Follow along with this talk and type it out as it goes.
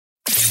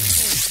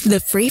The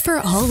Free for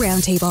All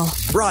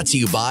Roundtable. Brought to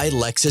you by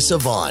Lexus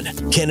of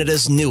Vaughan,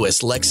 Canada's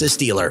newest Lexus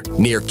dealer,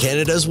 near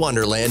Canada's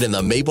Wonderland in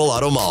the Maple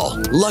Auto Mall.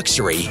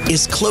 Luxury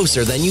is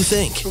closer than you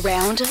think.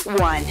 Round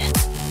 1.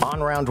 On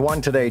round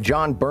 1 today,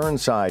 Jon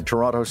Burnside,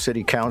 Toronto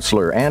City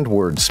Councillor and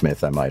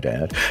wordsmith, I might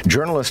add.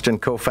 Journalist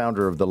and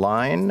co-founder of The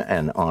Line,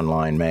 an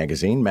online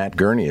magazine. Matt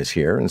Gurney is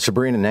here. And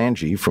Sabrina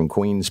Nanji from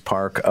Queen's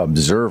Park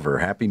Observer.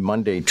 Happy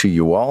Monday to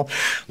you all.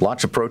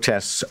 Lots of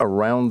protests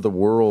around the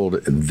world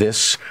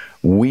this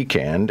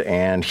weekend,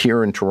 and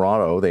here in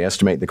Toronto, they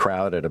estimate the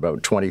crowd at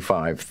about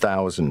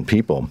 25,000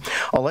 people.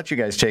 I'll let you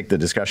guys take the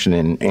discussion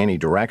in any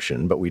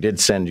direction, but we did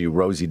send you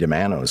Rosie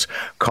DiManno's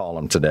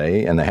column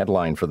today, and the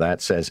headline for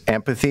that says,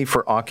 "Empathy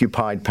for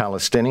Occupied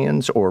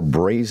Palestinians or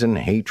Brazen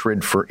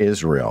Hatred for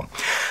Israel?"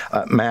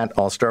 Matt,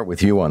 I'll start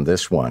with you on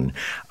this one.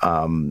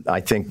 I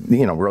think,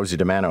 Rosie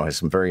DiManno has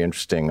some very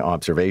interesting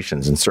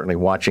observations, and certainly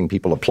watching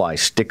people apply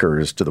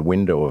stickers to the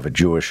window of a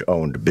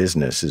Jewish-owned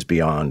business is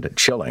beyond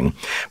chilling.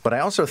 But I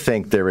also think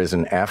there is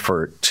an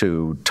effort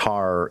to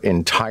tar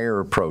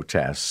entire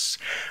protests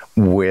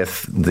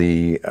with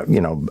the,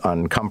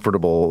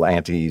 uncomfortable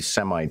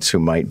anti-Semites who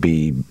might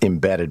be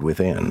embedded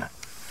within.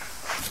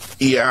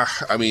 Yeah,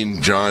 I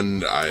mean,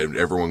 John,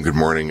 everyone, good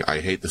morning.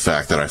 I hate the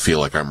fact that I feel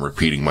like I'm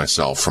repeating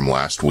myself from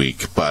last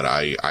week, but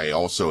I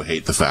also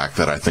hate the fact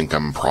that I think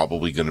I'm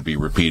probably going to be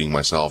repeating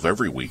myself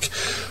every week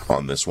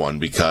on this one,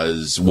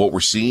 because what we're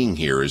seeing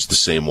here is the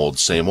same old,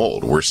 same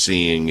old. We're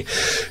seeing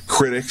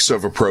critics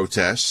of a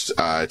protest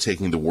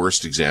taking the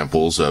worst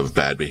examples of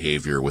bad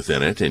behavior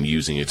within it and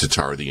using it to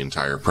tar the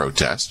entire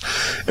protest.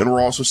 And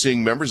we're also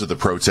seeing members of the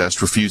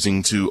protest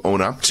refusing to own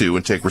up to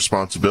and take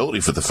responsibility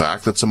for the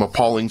fact that some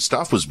appalling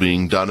stuff was being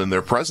done in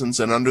their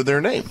presence and under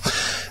their name.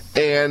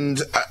 And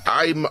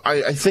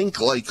I think,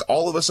 like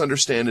all of us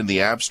understand in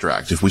the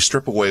abstract, if we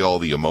strip away all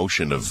the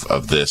emotion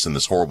of this and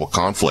this horrible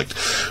conflict,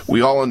 we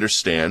all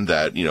understand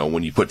that,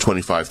 when you put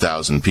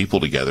 25,000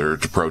 people together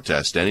to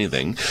protest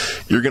anything,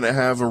 you're going to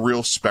have a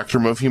real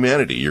spectrum of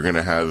humanity. You're going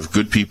to have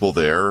good people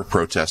there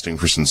protesting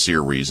for sincere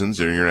reasons,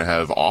 and you're going to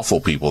have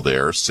awful people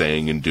there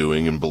saying and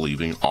doing and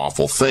believing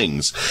awful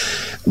things.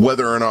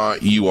 Whether or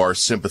not you are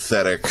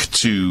sympathetic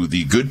to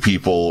the good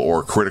people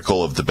or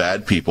critical of the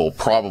bad people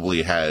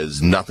probably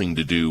has nothing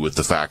to do with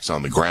the facts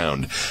on the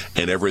ground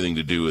and everything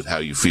to do with how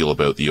you feel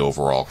about the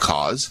overall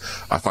cause.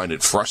 I find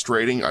it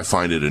frustrating, I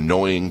find it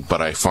annoying,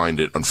 but I find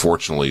it,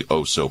 unfortunately,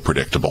 oh so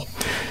predictable.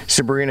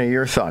 Sabrina,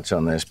 your thoughts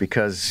on this?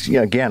 Because,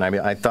 again,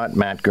 I thought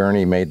Matt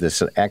Gurney made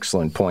this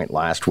excellent point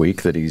last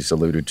week that he's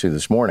alluded to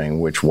this morning,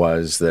 which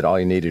was that all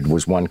you needed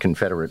was one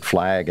Confederate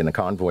flag in the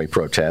convoy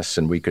protests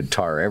and we could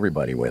tar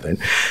everybody with it.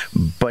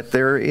 But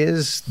there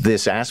is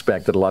this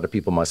aspect that a lot of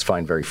people must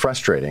find very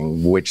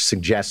frustrating, which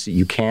suggests that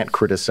you can't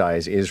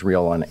criticize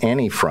Israel on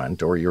any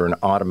front or you're an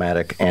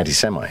automatic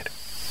anti-Semite.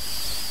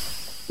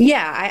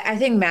 Yeah, I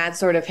think Matt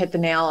sort of hit the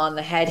nail on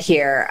the head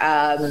here.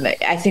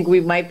 I think we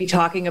might be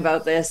talking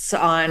about this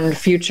on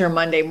future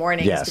Monday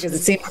mornings, because it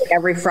seems like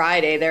every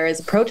Friday there is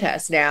a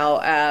protest now.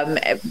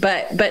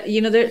 But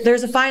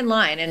there's a fine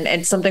line, and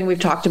it's something we've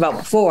talked about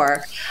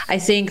before. I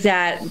think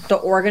that the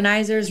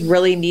organizers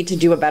really need to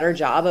do a better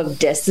job of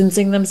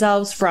distancing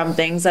themselves from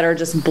things that are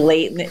just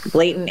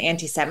blatant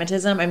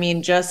anti-Semitism. I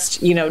mean, just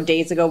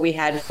days ago we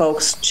had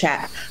folks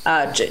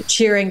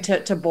cheering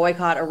to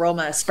boycott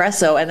Aroma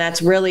Espresso, and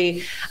that's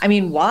really,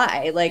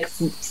 why? Like,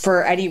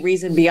 for any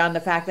reason beyond the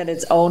fact that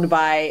it's owned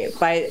by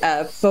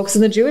folks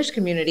in the Jewish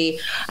community.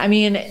 I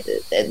mean,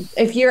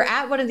 if you're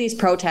at one of these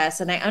protests,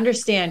 and I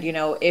understand,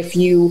 if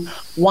you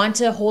want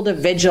to hold a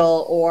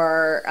vigil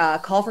or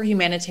call for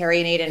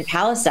humanitarian aid in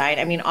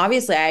Palestine,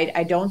 obviously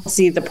I don't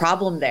see the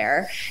problem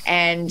there.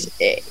 And,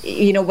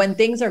 when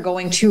things are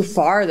going too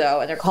far,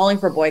 though, and they're calling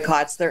for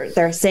boycotts,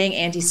 they're saying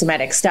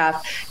anti-Semitic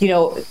stuff,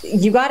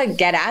 you got to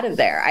get out of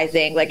there, I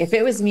think. Like, if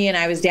it was me and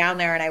I was down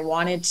there and I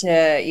wanted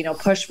to,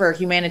 push for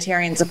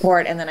humanitarian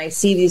support, and then I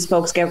see these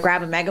folks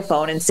grab a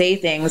megaphone and say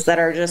things that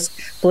are just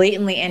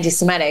blatantly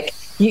anti-Semitic,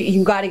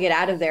 you got to get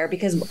out of there,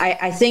 because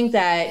I think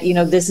that,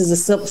 this is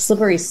a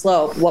slippery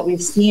slope. What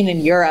we've seen in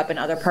Europe and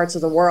other parts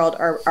of the world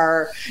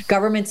are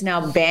governments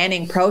now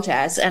banning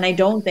protests. And I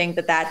don't think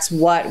that that's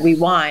what we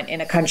want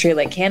in a country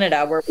like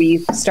Canada, where we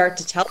start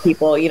to tell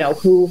people,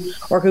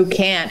 who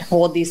can't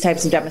hold these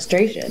types of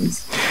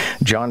demonstrations.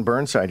 Jon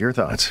Burnside, your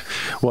thoughts?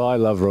 Well, I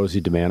love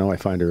Rosie DiManno. I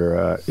find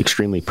her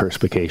extremely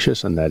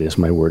perspicacious, and that is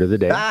my word of the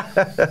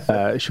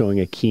day, showing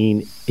a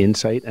keen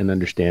insight and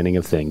understanding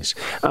of things.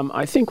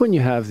 I think when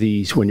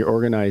you're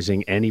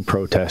organizing any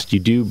protest, you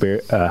do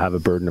have a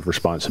burden of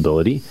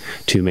responsibility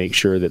to make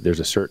sure that there's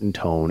a certain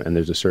tone and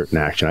there's a certain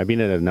action. I've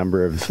been at a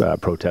number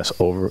of protests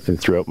over and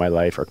throughout my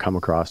life, or come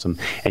across them,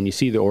 and you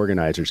see the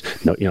organizers,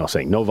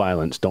 saying no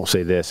violence, don't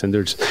say this, and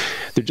there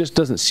just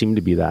doesn't seem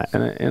to be that.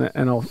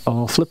 And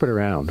I'll flip it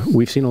around.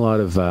 We've seen a lot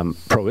of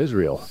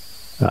pro-Israel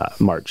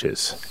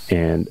marches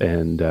and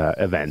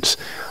events.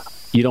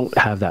 You don't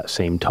have that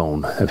same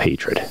tone of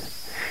hatred.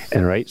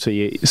 And right, so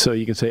you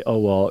can say, oh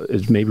well,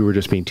 maybe we're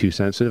just being too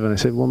sensitive. And I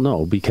said, well,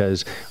 no,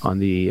 because on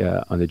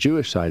the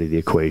Jewish side of the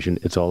equation,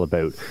 it's all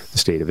about the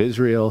state of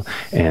Israel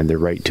and their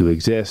right to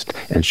exist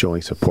and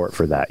showing support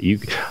for that.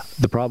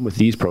 The problem with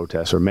these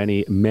protests, or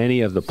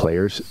many of the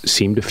players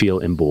seem to feel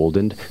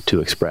emboldened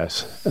to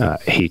express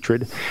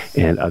hatred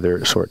and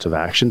other sorts of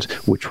actions,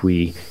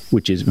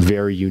 which is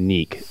very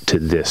unique to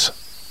this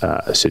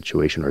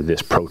situation, or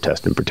this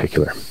protest in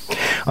particular.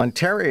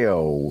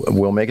 Ontario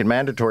will make it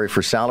mandatory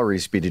for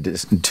salaries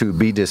to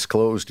be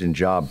disclosed in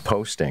job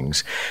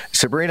postings.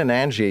 Sabrina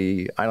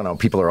Nanji, I don't know,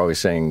 people are always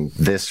saying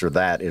this or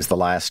that is the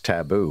last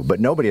taboo, but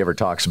nobody ever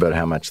talks about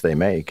how much they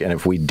make. And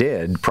if we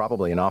did,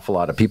 probably an awful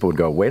lot of people would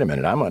go, wait a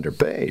minute, I'm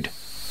underpaid.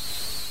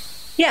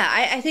 Yeah,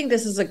 I think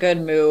this is a good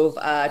move.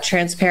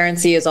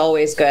 Transparency is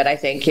always good, I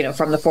think,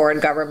 from the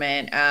Ford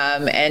government.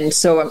 And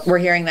so we're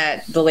hearing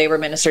that the Labor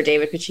Minister,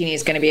 David Piccini,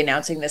 is going to be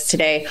announcing this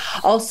today.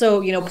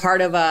 Also, part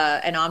of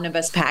an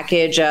omnibus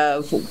package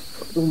of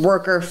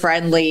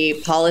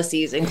worker-friendly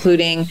policies,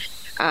 including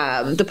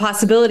the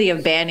possibility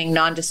of banning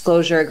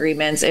non-disclosure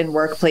agreements in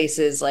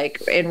workplaces,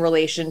 like in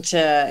relation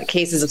to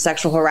cases of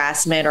sexual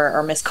harassment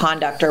or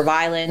misconduct or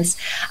violence.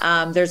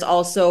 There's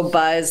also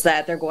buzz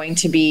that they're going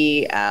to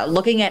be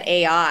looking at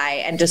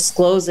AI and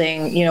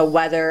disclosing,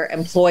 whether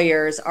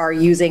employers are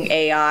using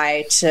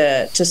AI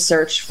to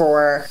search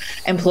for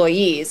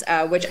employees,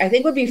 which I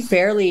think would be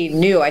fairly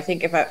new. I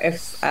think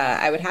if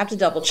I would have to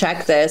double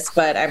check this,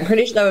 but I'm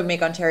pretty sure that would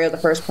make Ontario the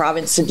first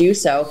province to do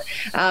so.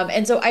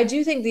 And so I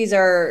do think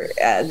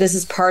this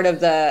is part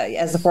of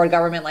as the Ford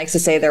government likes to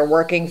say, they're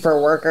working for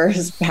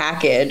workers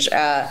package.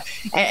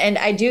 And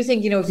I do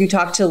think, if you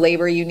talk to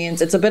labor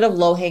unions, it's a bit of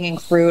low-hanging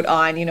fruit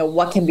on,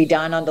 what can be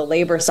done on the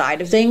labor side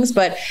of things.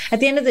 But at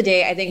the end of the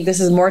day, I think this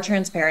is more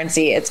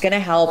transparency. It's going to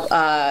help,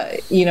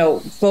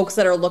 folks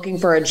that are looking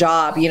for a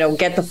job,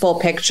 get the full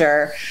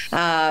picture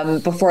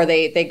before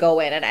they go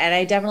in. And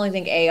I definitely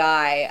think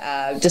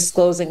AI,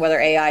 disclosing whether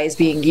AI is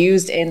being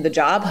used in the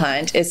job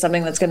hunt, is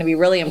something that's going to be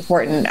really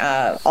important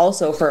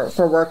also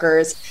for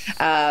workers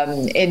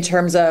in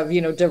terms of,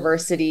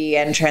 diversity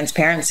and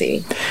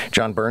transparency.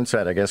 Jon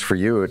Burnside, I guess for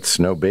you, it's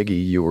no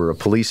biggie. You were a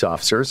police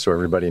officer, so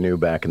everybody knew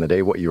back in the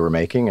day what you were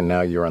making, and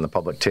now you're on the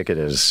public ticket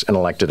as an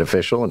elected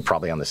official and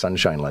probably on the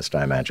Sunshine List,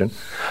 I imagine.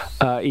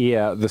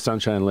 Yeah, the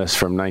Sunshine List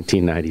from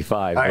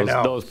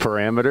 1995. Those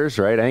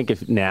parameters, right? I think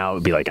if now it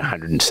would be like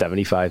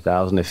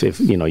 175,000 if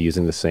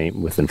using the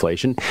same with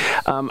inflation.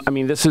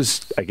 This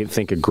is, I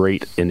think, a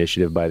great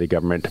initiative by the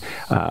government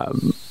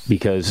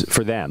because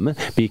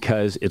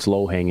it's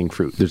low-hanging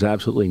fruit. There's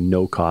absolutely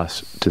no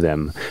cost to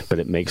them, but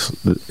it makes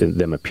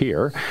them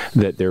appear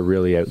that they're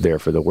really out there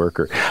for the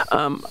worker.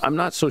 I'm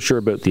not so sure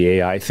about the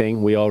AI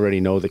thing. We already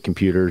know that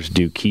computers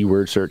do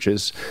keyword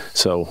searches.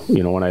 So,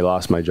 when I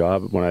lost my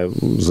job, when I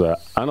was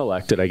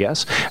unelected, I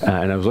guess,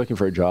 and I was looking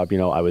for a job,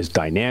 I was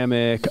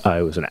dynamic,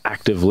 I was an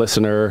active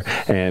listener,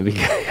 and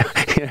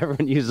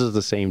everyone uses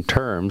the same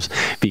terms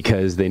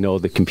because they know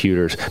the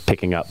computer's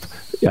picking up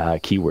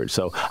keywords.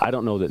 So I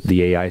don't know that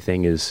the AI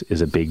thing is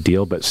a big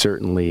deal, but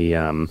certainly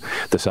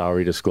the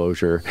salary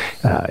disclosure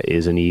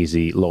is an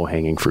easy,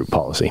 low-hanging fruit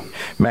policy.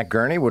 Matt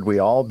Gurney, would we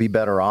all be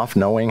better off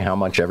knowing how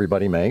much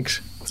everybody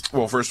makes?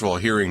 Well, first of all,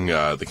 hearing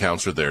the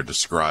councillor there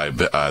describe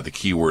the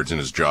keywords in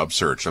his job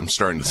search, I'm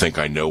starting to think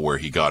I know where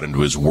he got into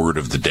his word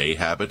of the day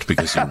habit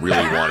because he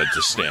really wanted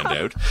to stand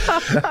out.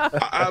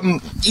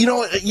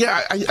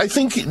 I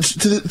think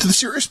to the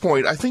serious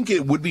point, I think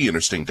it would be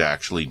interesting to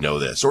actually know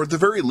this, or at the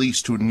very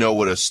least to know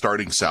what a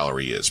starting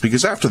salary is,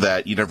 because after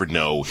that, you never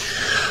know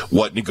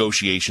what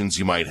negotiations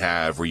you might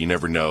have, or you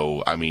never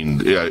know.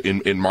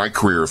 In my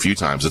career a few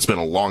times, it's been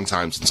a long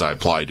time since I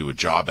applied to a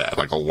job ad,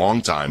 like a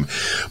long time,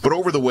 but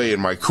over the way in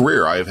my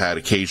career, I have had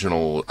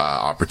occasional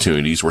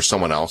opportunities where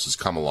someone else has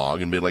come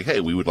along and been like, hey,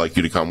 we would like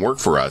you to come work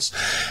for us,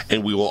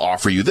 and we will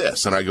offer you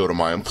this. And I go to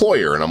my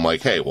employer and I'm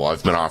like, hey, well,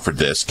 I've been offered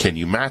this. Can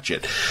you match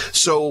it?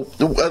 So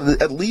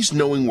at least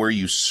knowing where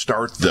you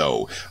start,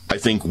 though, I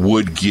think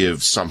would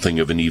give something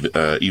of an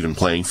even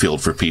playing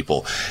field for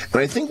people.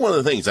 And I think one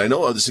of the things, I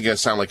know this is going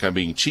to sound like I'm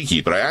being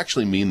cheeky, but I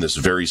actually mean this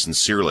very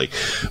sincerely.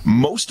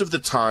 Most of the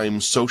time,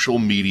 social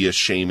media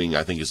shaming,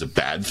 I think, is a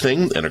bad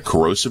thing and a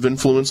corrosive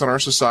influence on our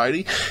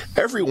society.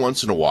 Every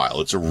once in a while,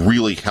 it's a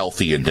really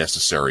healthy and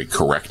necessary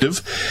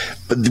corrective.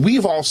 But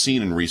we've all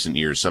seen in recent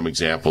years some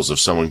examples of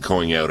someone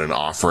going out and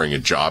offering a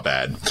job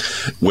ad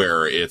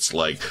where it's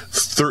like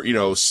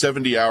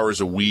 70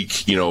 hours a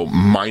week,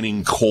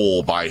 mining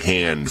coal by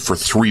hand for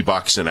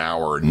 $3 an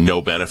hour,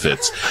 no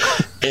benefits.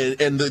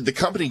 And the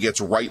company gets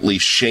rightly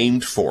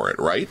shamed for it,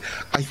 right?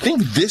 I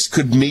think this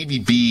could maybe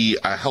be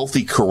a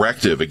healthy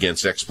corrective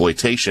against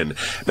exploitation.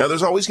 Now,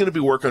 there's always going to be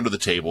work under the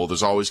table.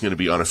 There's always going to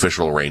be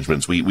unofficial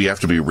arrangements. We have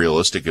to be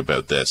realistic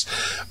about this.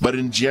 But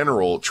in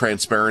general,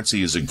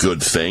 transparency is a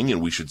good thing, and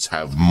and we should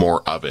have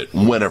more of it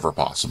whenever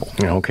possible.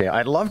 Okay,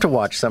 I'd love to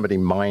watch somebody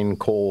mine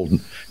coal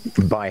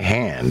by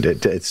hand.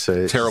 It's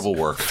terrible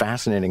work.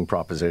 Fascinating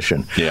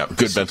proposition. Yeah,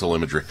 good mental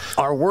imagery.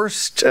 Our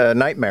worst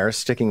nightmares,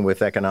 sticking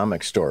with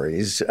economic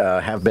stories,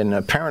 have been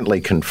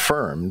apparently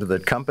confirmed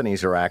that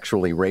companies are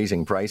actually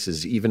raising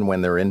prices even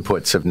when their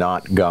inputs have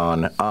not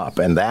gone up,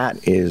 and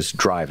that is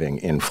driving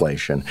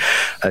inflation.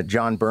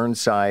 Jon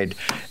Burnside,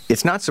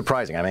 it's not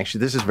surprising. I mean, actually,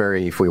 this is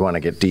very, if we want to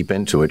get deep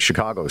into it,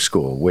 Chicago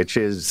school, which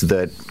is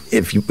that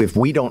if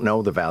we don't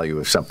know the value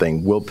of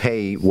something, we'll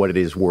pay what it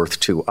is worth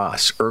to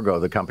us. Ergo,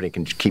 the company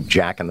can keep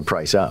jacking the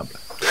price up.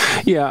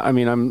 Yeah, I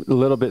mean, I'm a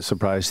little bit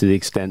surprised to the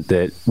extent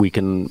that we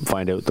can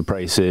find out the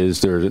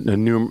prices. There's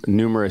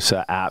numerous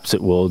apps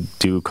that will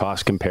do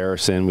cost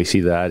comparison. We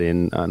see that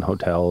on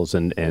hotels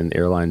and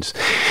airlines,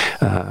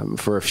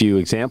 for a few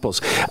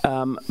examples.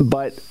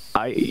 But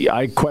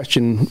I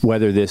question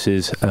whether this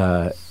is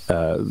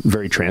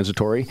very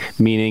transitory,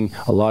 meaning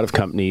a lot of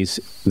companies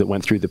that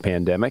went through the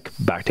pandemic,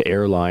 back to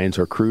airlines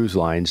or cruise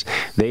lines,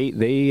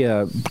 they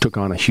took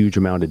on a huge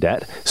amount of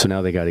debt, so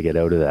now they got to get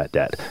out of that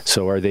debt.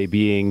 So are they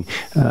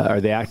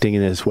acting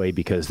in this way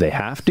because they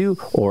have to,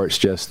 or it's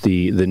just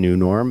the new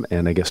norm?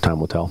 And I guess time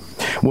will tell.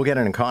 We'll get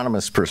an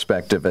economist's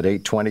perspective at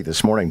 8:20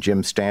 this morning.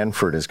 Jim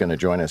Stanford is going to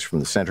join us from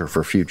the Center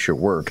for Future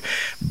Work.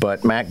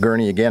 But Matt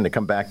Gurney, again, to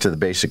come back to the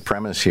basic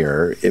premise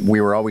here,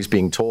 we were always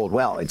being told,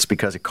 well, it's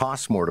because it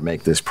costs more to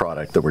make this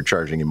product that we're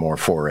charging you more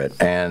for it.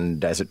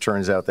 And as it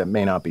turns out, that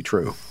may not be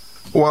true.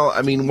 Well,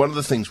 I mean, one of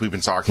the things we've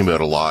been talking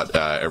about a lot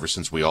ever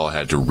since we all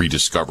had to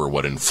rediscover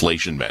what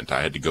inflation meant.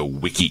 I had to go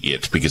wiki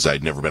it because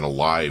I'd never been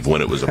alive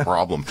when it was a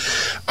problem.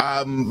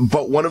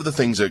 But one of the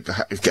things that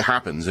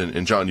happens,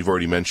 and John, you've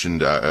already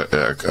mentioned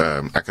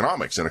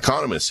economics and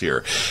economists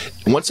here,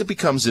 once it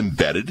becomes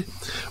embedded,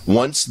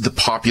 once the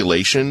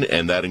population,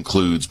 and that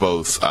includes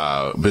both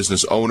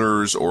business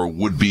owners or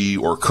would-be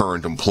or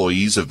current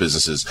employees of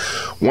businesses,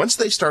 once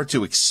they start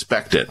to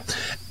expect it,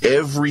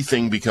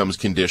 everything becomes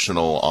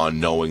conditional on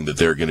knowing that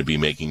they're going to be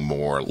making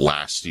more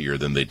last year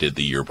than they did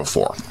the year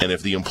before. And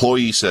if the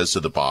employee says to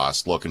the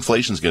boss, look,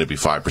 inflation's going to be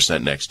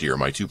 5% next year,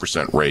 my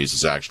 2% raise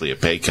is actually a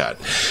pay cut.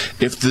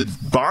 If the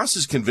boss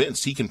is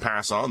convinced he can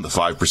pass on the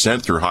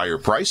 5% through higher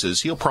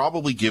prices, he'll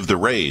probably give the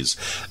raise.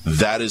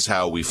 That is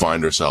how we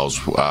find ourselves,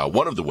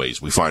 one of the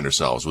ways we find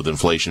ourselves with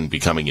inflation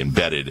becoming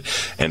embedded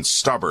and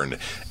stubborn.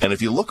 And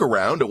if you look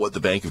around at what the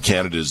Bank of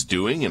Canada is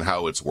doing and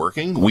how it's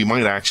working, we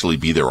might actually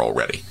be there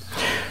already.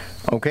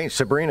 Okay,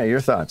 Sabrina, your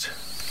thoughts?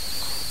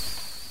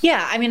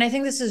 Yeah, I mean, I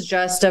think this is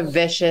just a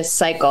vicious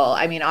cycle.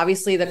 I mean,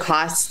 obviously the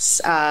costs,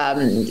 our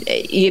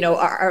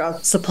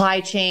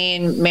supply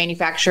chain,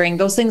 manufacturing,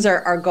 those things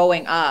are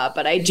going up.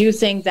 But I do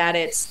think that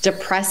it's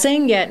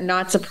depressing, yet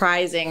not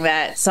surprising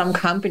that some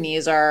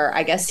companies are,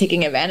 I guess,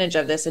 taking advantage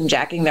of this and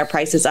jacking their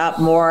prices up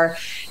more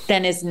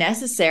than is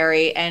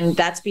necessary. And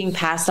that's being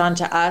passed on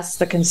to us,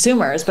 the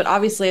consumers. But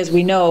obviously, as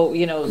we know,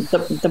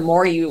 the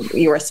more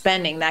you are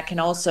spending, that can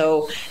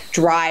also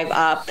drive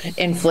up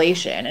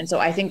inflation. And so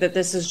I think that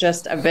this is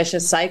just a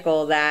vicious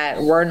cycle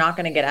that we're not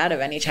going to get out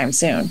of anytime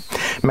soon.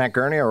 Matt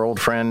Gurney, our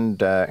old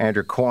friend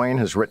Andrew Coyne,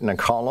 has written a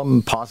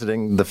column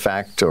positing the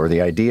fact or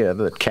the idea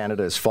that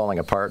Canada is falling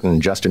apart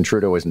and Justin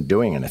Trudeau isn't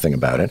doing anything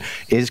about it.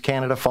 Is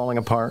Canada falling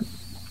apart?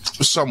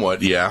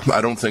 Somewhat, yeah.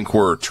 I don't think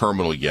we're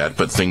terminal yet,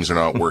 but things are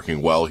not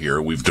working well here.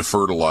 We've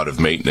deferred a lot of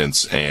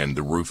maintenance, and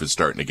the roof is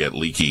starting to get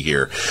leaky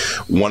here.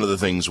 One of the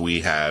things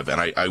we have, and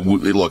I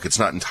look, it's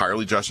not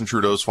entirely Justin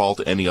Trudeau's fault.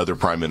 Any other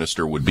prime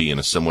minister would be in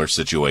a similar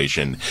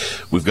situation.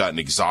 We've got an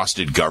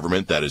exhausted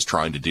government that is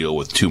trying to deal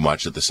with too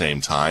much at the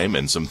same time,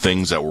 and some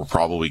things that we're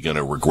probably going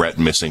to regret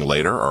missing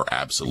later are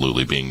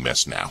absolutely being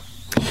missed now.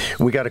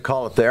 We got to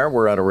call it there.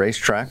 We're at a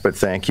racetrack, but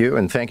thank you.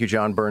 And thank you,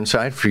 Jon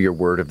Burnside, for your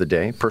word of the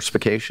day.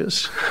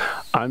 Perspicacious.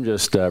 I'm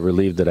just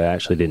relieved that I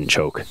actually didn't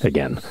choke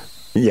again.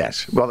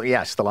 Yes. Well,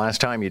 yes, the last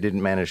time you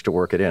didn't manage to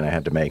work it in, I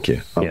had to make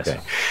you. Okay.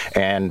 Yes.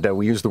 And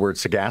we used the word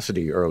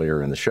sagacity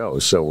earlier in the show,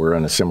 so we're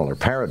in a similar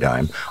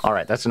paradigm. All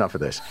right, that's enough of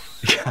this.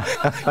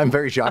 I'm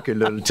very Jacques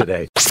Ellul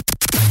today.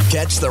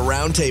 Catch the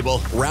Round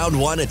Table, Round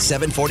 1 at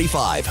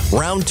 7:45,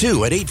 Round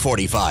 2 at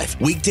 8:45.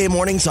 Weekday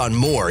mornings on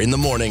More in the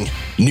Morning.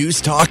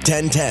 News Talk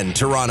 1010,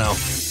 Toronto.